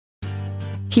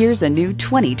Here's a new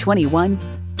 2021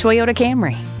 Toyota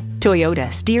Camry.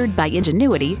 Toyota, steered by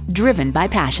ingenuity, driven by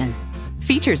passion.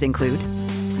 Features include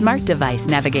smart device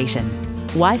navigation,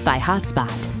 Wi-Fi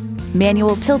hotspot,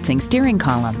 manual tilting steering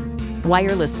column,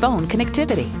 wireless phone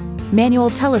connectivity, manual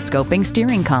telescoping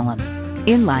steering column,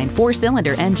 inline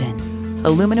 4-cylinder engine,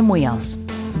 aluminum wheels,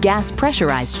 gas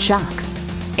pressurized shocks,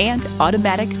 and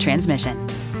automatic transmission.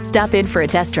 Stop in for a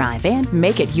test drive and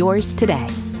make it yours today.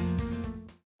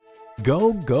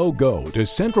 Go, go, go to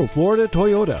Central Florida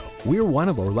Toyota. We're one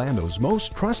of Orlando's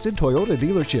most trusted Toyota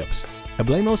dealerships.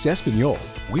 Hablemos Espanol.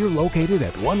 We're located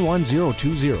at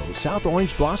 11020 South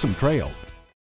Orange Blossom Trail.